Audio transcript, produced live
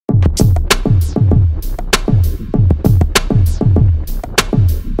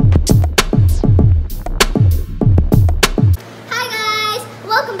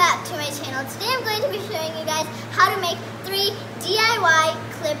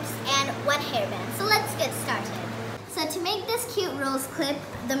rose clip,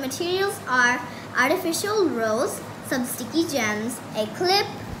 the materials are artificial rose, some sticky gems, a clip,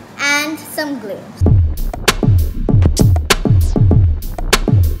 and some glue.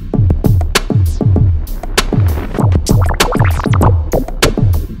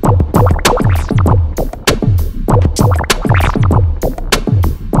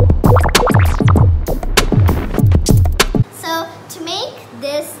 So to make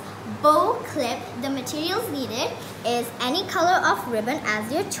this bow clip, the materials needed is any color of ribbon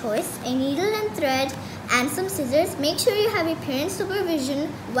as your choice, a needle and thread, and some scissors. Make sure you have a parent's supervision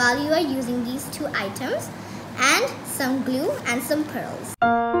while you are using these two items, and some glue and some pearls.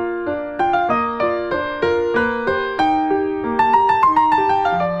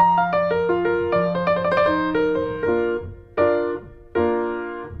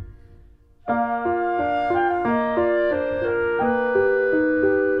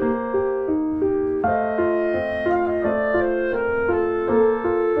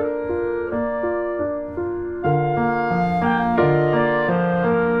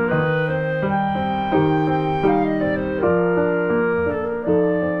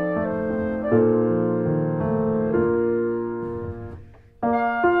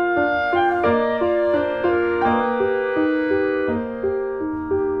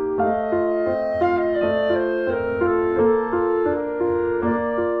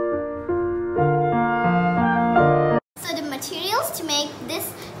 To make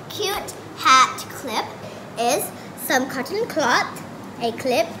this cute hat clip is some cotton cloth, a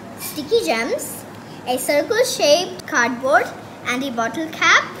clip, sticky gems, a circle shaped cardboard and a bottle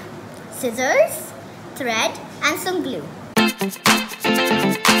cap, scissors, thread, and some glue.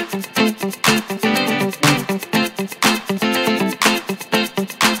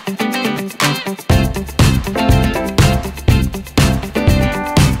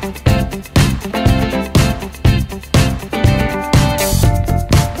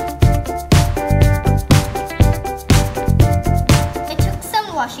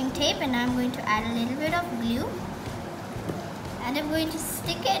 Washing tape, and I'm going to add a little bit of glue, and I'm going to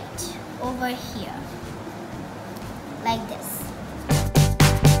stick it over here like this.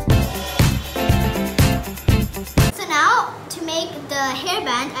 So now to make the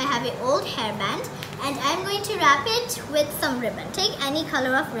hairband, I have an old hairband and I'm going to wrap it with some ribbon. Take any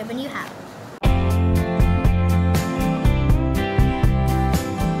color of ribbon you have.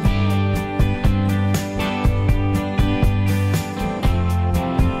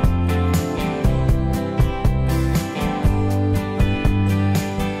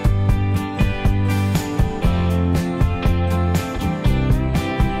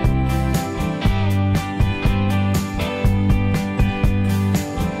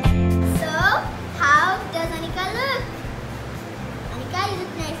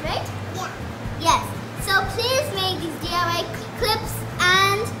 Yes, so please make these DIY clips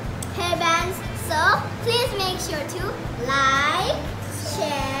and hairbands. So please make sure to like,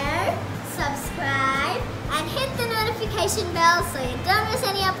 share, subscribe, and hit the notification bell so you don't miss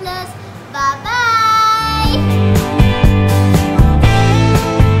any uploads. Bye bye.